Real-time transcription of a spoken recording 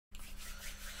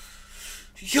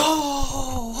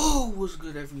Yo, what's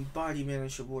good, everybody, man?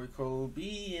 It's your boy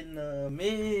Kobe in the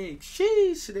mix.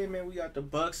 Jeez, today, man, we got the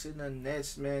Bucks and the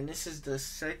Nets, man. This is the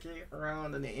second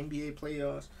round of the NBA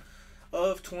playoffs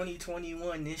of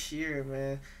 2021 this year,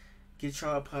 man. Get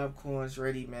y'all popcorns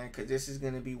ready, man, because this is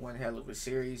going to be one hell of a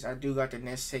series. I do got the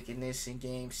Nets taking this in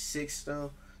Game 6,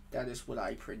 though. That is what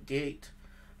I predict.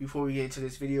 Before we get into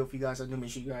this video, if you guys are new, make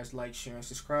sure you guys like, share, and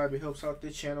subscribe. It helps out the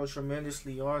channel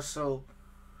tremendously. Also,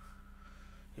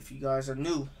 if you guys are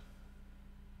new,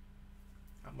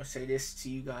 I'm going to say this to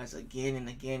you guys again and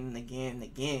again and again and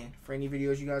again. For any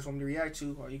videos you guys want me to react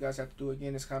to, all you guys have to do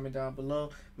again is comment down below.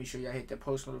 Make sure y'all hit that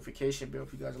post notification bell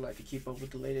if you guys would like to keep up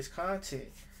with the latest content.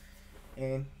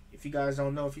 And if you guys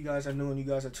don't know, if you guys are new and you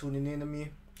guys are tuning in to me,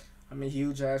 I'm a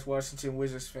huge ass Washington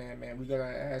Wizards fan, man. We got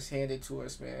our ass handed to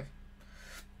us, man,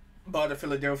 by the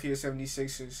Philadelphia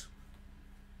 76ers.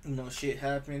 You know, shit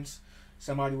happens.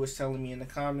 Somebody was telling me in the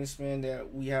comments, man,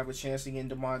 that we have a chance to get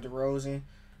DeMar DeRozan.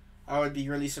 I would be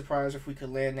really surprised if we could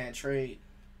land that trade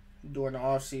during the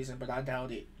offseason, but I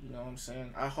doubt it. You know what I'm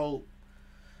saying? I hope.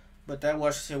 But that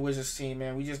Washington Wizards team,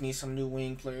 man, we just need some new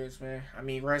wing players, man. I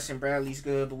mean, Russ and Bradley's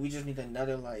good, but we just need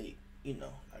another, like, you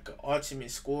know, like an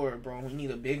ultimate scorer, bro. We need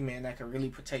a big man that can really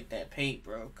protect that paint,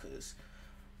 bro, because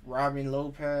Robin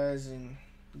Lopez and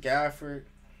Gafford,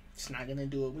 it's not going to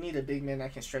do it. We need a big man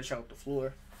that can stretch out the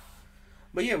floor.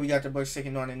 But yeah, we got the Bucks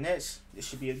taking on the Nets. This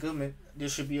should be a good one.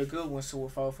 This should be a good one. So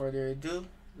without further ado,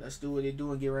 let's do what they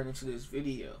do and get right into this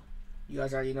video. You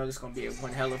guys already know this is gonna be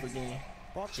one hell of a game.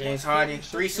 James Harden,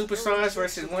 3 superstars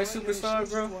versus 1 superstar,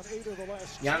 bro.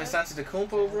 Giannis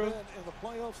Antetokounmpo, bro.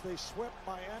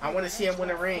 I want to see him win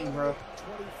a ring, bro.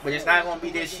 But it's not gonna be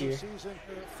this year.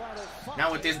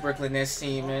 Not with this Brooklyn Nets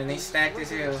team, man. They stacked as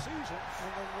hell.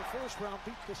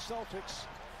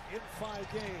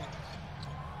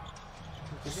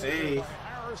 Good save.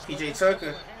 PJ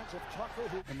Tucker.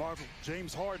 And Marvel,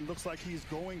 James Harden looks like he's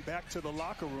going back to the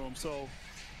locker room. So,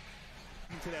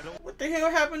 what the hell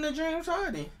happened to James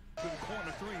Harden?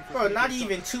 Bro, not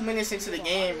even 2 minutes into the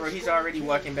game, bro. He's already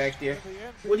walking back there.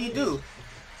 What do you do?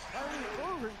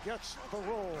 Irving gets the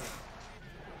roll.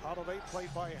 Out of 8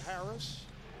 played by Harris.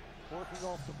 Working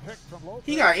off the pick from Lopez.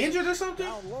 He got injured or something?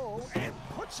 Down low and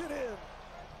puts it in.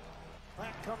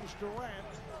 Back comes Durant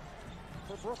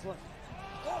for Brooklyn.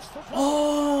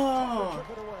 Oh,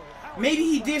 maybe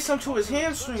he did something to his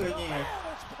hamstring again.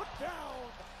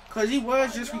 Because he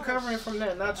was just recovering from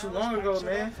that not too long ago,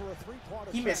 man.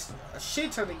 He missed a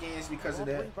shit ton of games because of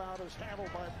that.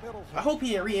 I hope he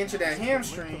didn't re-enter that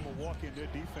hamstring.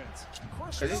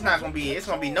 Because it's not going to be, it's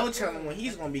going to be no telling when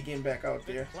he's going to be getting back out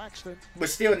there. But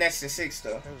still, Nets in 6,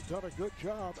 though.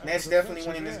 Nets definitely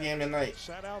winning this game tonight.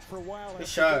 Good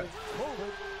shot.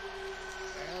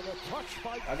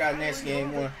 I got Nets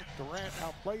game 1. Durant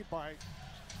outplayed by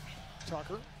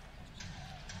Tucker.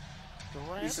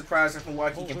 Be surprised if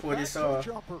Milwaukee can pull this off.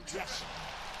 Yes.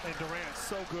 And Durant,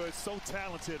 so good, so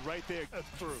talented right there.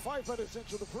 5 minutes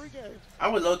into the pregame. I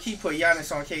would low-key put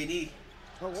Giannis on KD.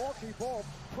 Milwaukee ball,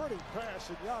 pretty pass,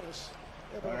 and Giannis.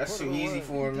 Oh, that's too easy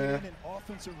for him, man.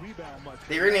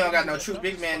 They really don't got no true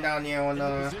big man down there on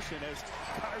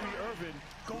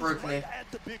Brooklyn.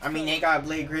 I mean, they got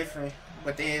Blake Griffin,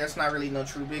 but that's not really no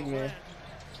true big man.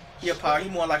 He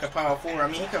more like a power forward. I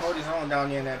mean, he can hold his own down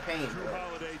there in that paint, bro.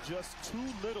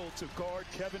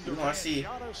 You want to see?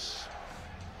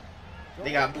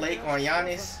 They got Blake on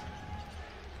Giannis.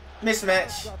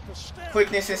 Mismatch.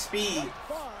 Quickness and speed.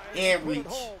 And reach.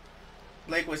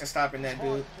 Blake wasn't stopping that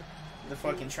dude. The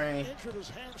fucking train.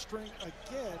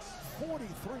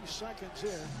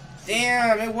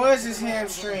 Damn, it was his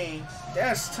hamstring.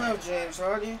 That's tough, James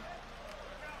Harden.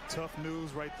 Tough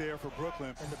news right there for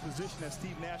Brooklyn and the position that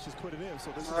Steve Nash has put it in.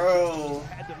 So this bro,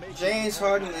 James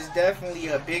Harden is definitely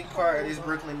a big part of this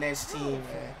Brooklyn Nets team,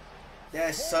 man.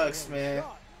 That sucks, man.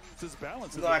 We're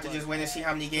going to have to just wait and see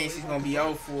how many games he's going to be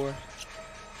out for.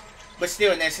 But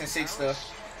still, Nets in 6, though.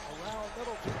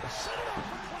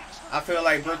 I feel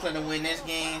like Brooklyn will win this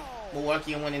game.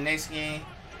 Milwaukee will win the next game.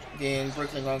 Then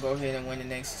Brooklyn gonna go ahead and win the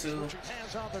next 2.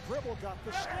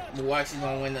 Milwaukee's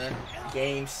gonna win the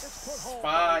game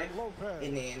 5,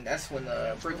 and then that's when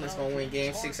Brooklyn's gonna win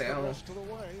game 6 at home.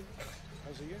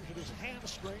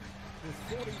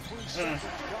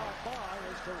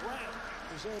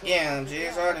 Yeah,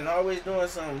 James Harden always doing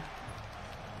something,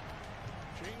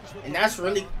 and that's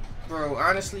really, bro.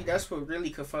 Honestly, that's what really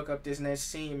could fuck up this Nets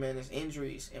team, man. Is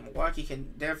injuries, and Milwaukee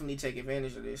can definitely take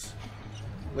advantage of this.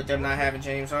 With them not having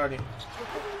James Harden.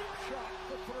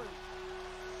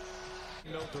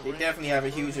 They definitely have a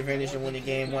huge advantage in winning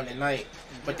game 1 tonight.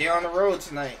 But they're on the road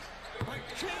tonight.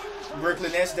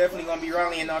 Brooklyn Nets definitely going to be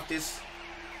rallying off this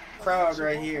crowd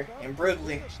right here in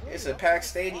Brooklyn. It's a packed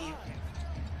stadium.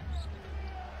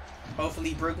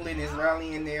 Hopefully Brooklyn is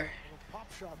rallying their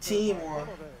team on.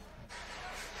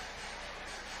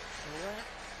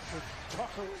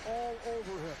 Tucker all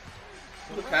over him.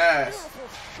 Good pass.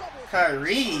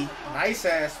 Kyrie, nice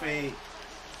ass fade.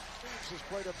 Has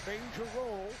played a major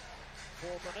role for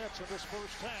the Nets in this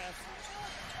first half.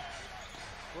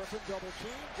 Griffin double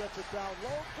team, gets it down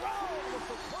low. Brown with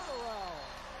the turnaround.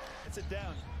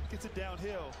 Gets it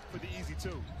downhill for the easy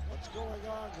two. What's going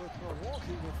on with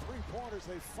Milwaukee with 3-pointers?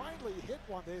 They finally hit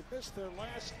one. They've missed their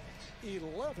last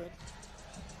 11.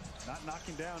 Not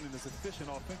knocking down and as efficient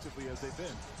offensively as they've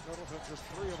been. Middleton just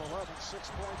 3 of 11,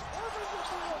 6 points. Irving with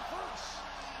the reverse.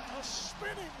 A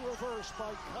spinning reverse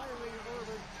by Kyrie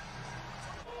Irving.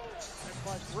 And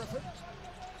by Griffin.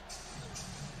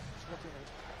 He's looking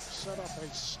to set up a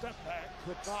step back.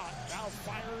 Could not. Now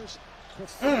fires the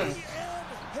 3 and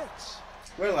hits.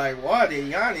 We're like water.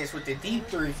 Giannis with the deep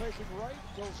 3. Faking right,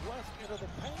 goes left into the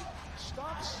paint.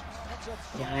 Stops.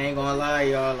 Yeah, I ain't gonna lie,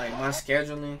 y'all. Like my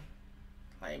scheduling.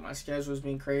 Like my schedule's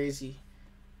been crazy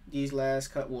these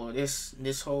last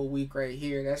this whole week right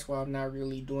here. That's why I'm not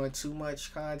really doing too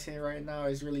much content right now.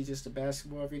 It's really just the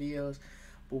basketball videos.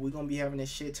 But we're gonna be having a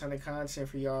shit ton of content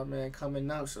for y'all, man, coming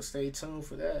up. So stay tuned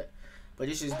for that. But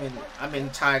it's just been I've been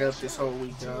tied up this whole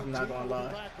week, y'all. I'm not gonna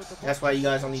lie. That's why you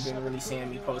guys only been really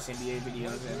seeing me post NBA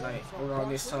videos at night around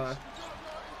this time.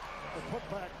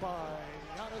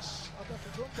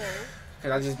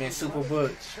 Cause I just been super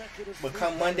booked. But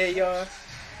come Monday, y'all,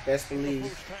 best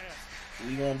believe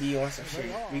we gonna be on some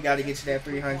shit. We gotta get to that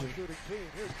 300.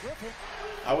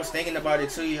 I was thinking about it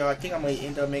too, y'all. I think I'm gonna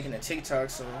end up making a TikTok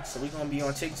soon, so we gonna be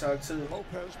on TikTok too.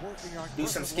 Do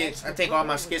some skits. I think all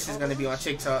my skits is gonna be on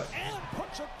TikTok.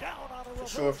 For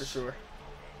sure, for sure.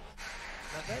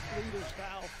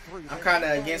 I'm kind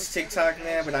of against TikTok,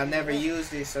 man, but I never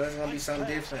used it, so it's gonna be something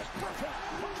different.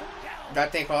 I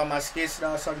think all my skits that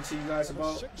I was talking to you guys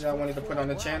about that I wanted to put on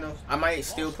the channel, I might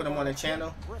still put them on the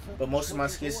channel, but most of my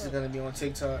skits is going to be on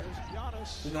TikTok.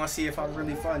 We're going to see if I'm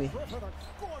really funny.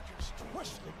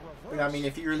 But I mean,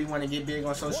 if you really want to get big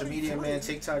on social media, man,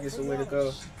 TikTok is the way to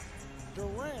go.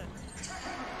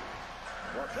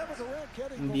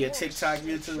 I'm be a TikTok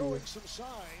YouTuber.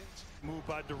 Move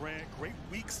by Durant. Great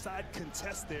weak side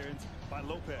contest there by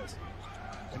Lopez.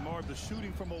 And more of the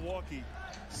shooting from Milwaukee.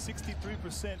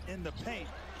 63% in the paint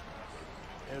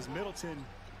as Middleton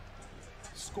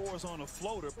scores on a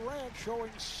floater. Durant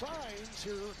showing signs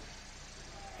here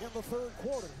in the third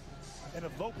quarter. And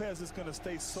if Lopez is going to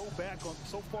stay so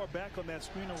far back on that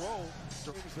screen and roll,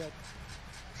 that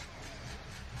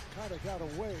kind of got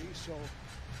away, so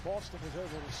Boston was able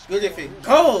to good if it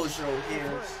goes, yo,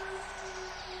 here.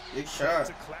 Big shot.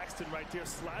 To Claxton right there,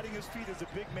 sliding his feet as a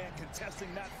big man,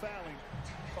 contesting, not fouling,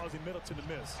 causing Middleton to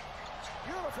miss.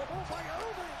 Beautiful move by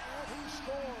Irving, and he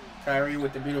scored. Kyrie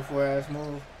with the beautiful ass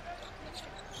move.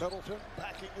 Middleton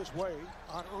backing his way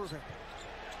on Irving.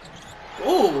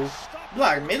 Ooh,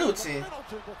 block Middleton.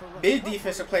 Big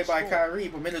defensive play by Kyrie,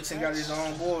 but Middleton got his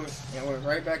own board and went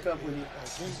right back up with it.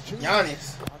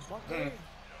 Giannis.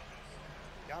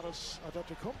 Giannis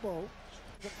Antetokounmpo,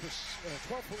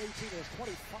 12 for 18, has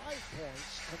 25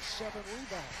 points and 7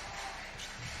 rebounds.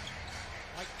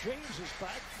 Mike James is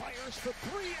back, fires for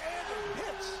 3 and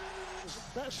hits. His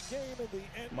best game in the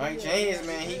NBA. Mike James,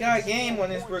 man, he got game on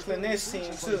this Brooklyn Nets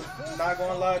team too. I'm not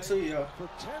gonna lie to you. For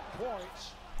 10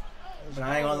 points. But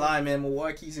I ain't gonna lie, man.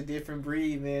 Milwaukee's a different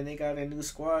breed, man. They got a new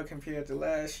squad compared to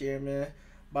last year, man.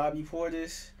 Bobby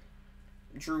Portis,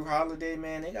 Drew Holiday,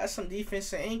 man. They got some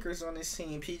defensive anchors on this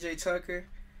team. PJ Tucker.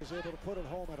 Was able to put it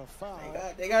home at a foul.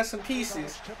 They got some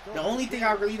pieces. The only thing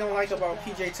I really don't like about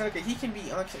PJ Tucker, he can be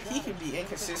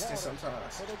inconsistent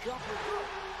sometimes.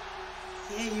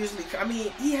 He ain't usually. I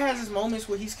mean, he has his moments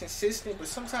where he's consistent, but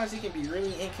sometimes he can be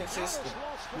really inconsistent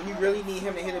when you really need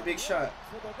him to hit a big shot.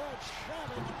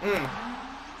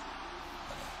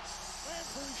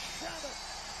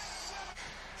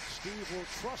 Steve will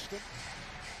trust him.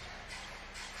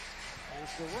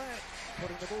 There's Durant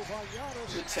putting the move on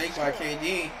Giannis. Good take by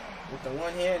KD with the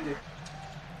one-handed.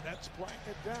 That's playing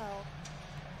it down.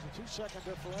 It's a 2-second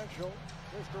differential.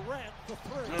 There's Durant for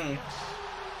 3.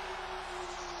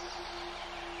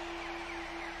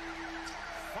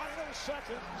 Final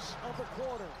seconds of the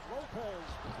quarter. Lopez.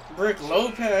 Brook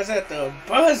Lopez at the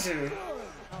buzzer.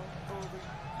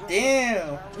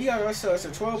 Damn. He got ourselves a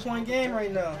 12-point game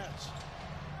right now.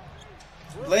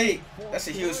 Blake, that's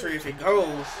a huge free if it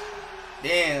goes.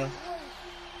 Damn.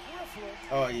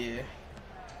 Oh, yeah.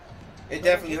 It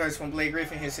definitely hurts when Blake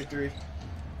Griffin hits a 3.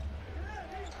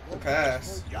 Good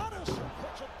pass.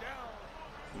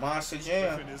 Monster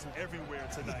Jam. Griffin is everywhere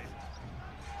tonight.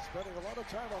 Spending a lot of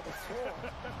time on the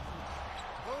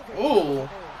floor. Ooh.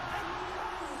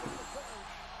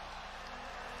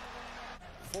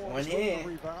 Forbes One in. with the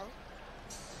rebound.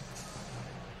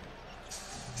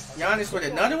 Giannis with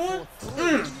another one?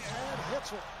 And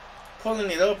hits it.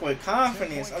 Pulling it up with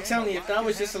confidence. I'm telling you, if that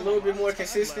was just a little bit more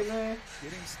consistent, man,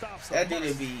 Getting stops. that dude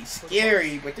would be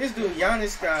scary. But this dude,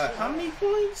 Giannis, got how many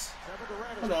points?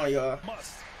 Hold on, y'all.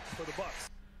 Must for the Bucks.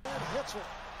 And hits it.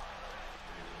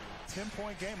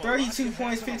 10-point game. 32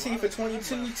 points, 15 for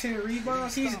 22, 10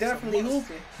 rebounds. He's definitely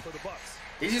hooping. For the Bucks.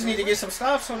 They just need to get some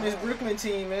stops on this Brooklyn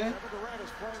team, man. Kevin Durant is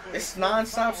playing the It's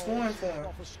non-stop scoring for him.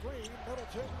 off a screen.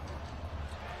 Middleton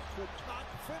could not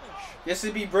finish. This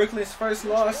would be Brooklyn's first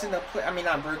loss in the play. I mean,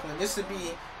 not Brooklyn. This would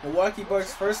be Milwaukee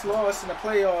Bucks' first loss in the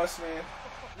playoffs, man.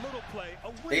 Little play. A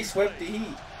winning They swept the play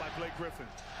Heat. by Blake Griffin.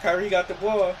 Kyrie got the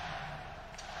ball.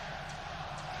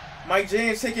 Mike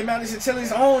James taking matters into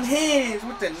his own hands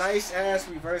with the nice ass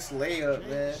reverse layup,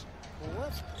 man. James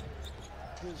left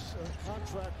his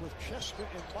contract with Chester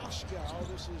in Moscow.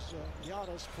 This is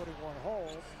Giannis putting one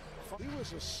home. He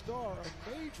was a star, a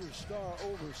major star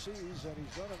overseas, and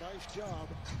he's done a nice job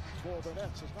for the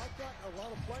Nets. Has not gotten a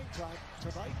lot of playing time.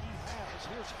 Tonight he has.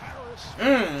 Here's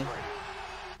Harris.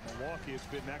 Milwaukee has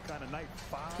been that kind of night.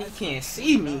 He can't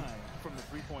see me. From the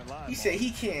three-point line. He said he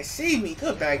can't see me.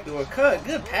 Good backdoor cut.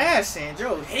 Good passing.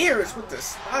 Joe Harris with the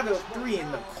spot up three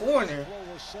in the corner.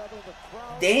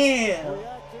 Damn.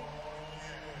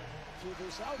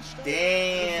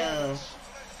 Damn.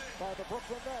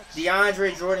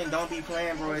 DeAndre Jordan don't be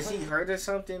playing, bro. Is he hurt or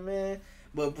something, man?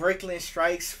 But Brooklyn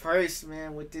strikes first,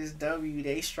 man, with this W.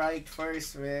 They strike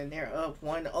first, man. They're up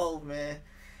 1-0, man.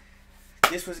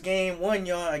 This was game one,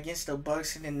 y'all, against the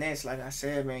Bucks and the Nets. Like I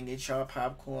said, man, get y'all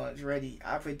popcorns ready.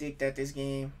 I predict that this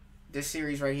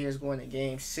series right here is going to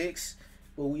game 6.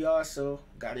 But we also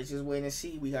got to just wait and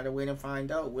see. We got to wait and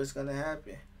find out what's going to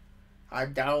happen. I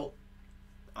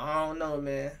don't know,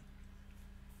 man.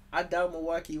 I doubt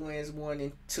Milwaukee wins more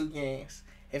than 2 games.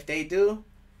 If they do,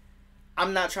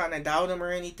 I'm not trying to doubt them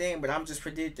or anything, but I'm just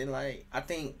predicting, like, I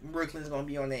think Brooklyn's going to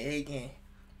be on the A game.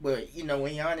 But, you know,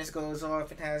 when Giannis goes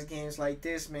off and has games like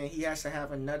this, man, he has to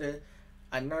have another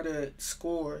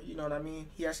score, you know what I mean?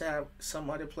 He has to have some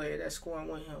other player that's scoring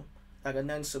with him, like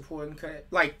another supporting cut.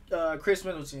 Like Chris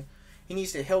Middleton. He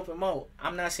needs to help him out.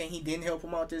 I'm not saying he didn't help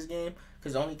him out this game,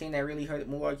 because the only thing that really hurt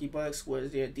Milwaukee Bucks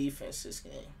was their defense this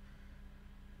game.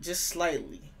 Just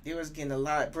slightly.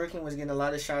 Brooklyn was getting a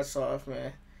lot of shots off,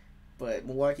 man. But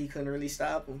Milwaukee couldn't really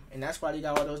stop them. And that's why they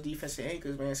got all those defensive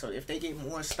anchors, man. So if they get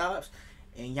more stops,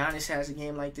 and Giannis has a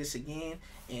game like this again,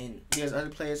 and there's other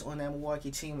players on that Milwaukee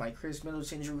team like Chris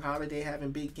Middleton, Drew Holiday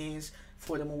having big games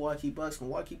for the Milwaukee Bucks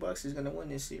is going to win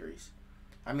this series.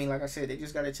 I mean, like I said, they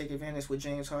just got to take advantage with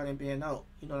James Harden being out.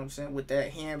 You know what I'm saying? With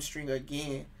that hamstring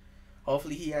again.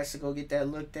 Hopefully he has to go get that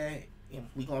looked at. And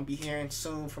we're going to be hearing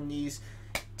soon from these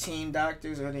team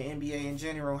doctors or the NBA in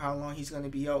general how long he's going to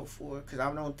be out for. Because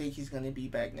I don't think he's going to be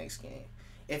back next game.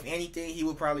 If anything, he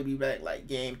will probably be back like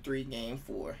game 3, game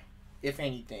 4. If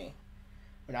anything.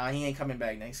 But he ain't coming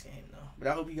back next game, though. But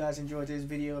I hope you guys enjoyed this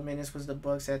video, man. This was the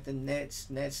Bucks at the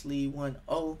Nets. Nets lead 1-0.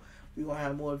 We're going to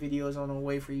have more videos on the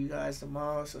way for you guys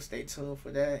tomorrow, so stay tuned for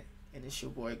that. And it's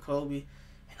your boy, Kobe.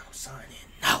 And I'm signing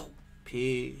out.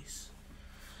 Peace.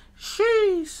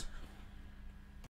 Sheesh.